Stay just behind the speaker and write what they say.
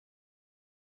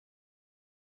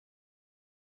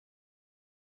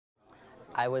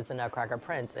I was the Nutcracker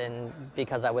Prince, and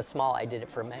because I was small, I did it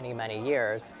for many, many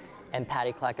years. And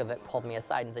Patty Klekovic pulled me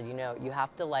aside and said, you know, you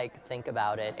have to like think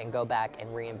about it and go back and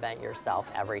reinvent yourself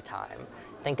every time.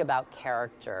 Think about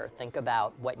character, think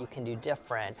about what you can do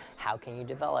different, how can you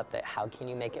develop it, how can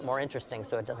you make it more interesting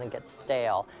so it doesn't get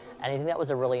stale. And I think that was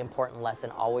a really important lesson,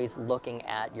 always looking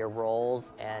at your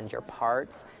roles and your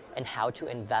parts and how to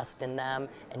invest in them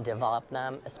and develop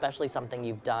them, especially something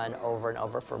you've done over and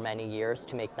over for many years,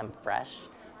 to make them fresh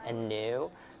and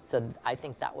new. So I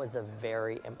think that was a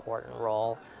very important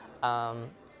role.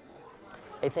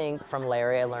 I think from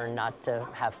Larry I learned not to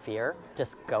have fear,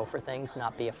 just go for things,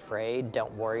 not be afraid,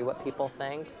 don't worry what people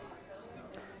think.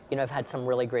 You know, I've had some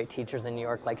really great teachers in New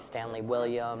York like Stanley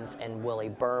Williams and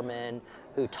Wilhelm Burmann,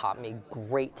 who taught me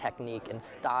great technique and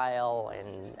style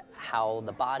and how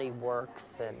the body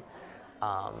works and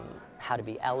how to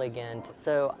be elegant.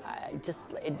 So I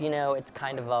just, you know, it's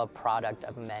kind of a product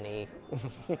of many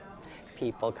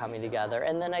people coming together.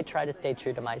 And then I try to stay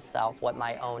true to myself, what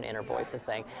my own inner voice is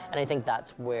saying. And I think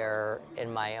that's where,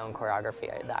 in my own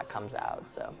choreography, that comes out.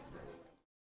 So.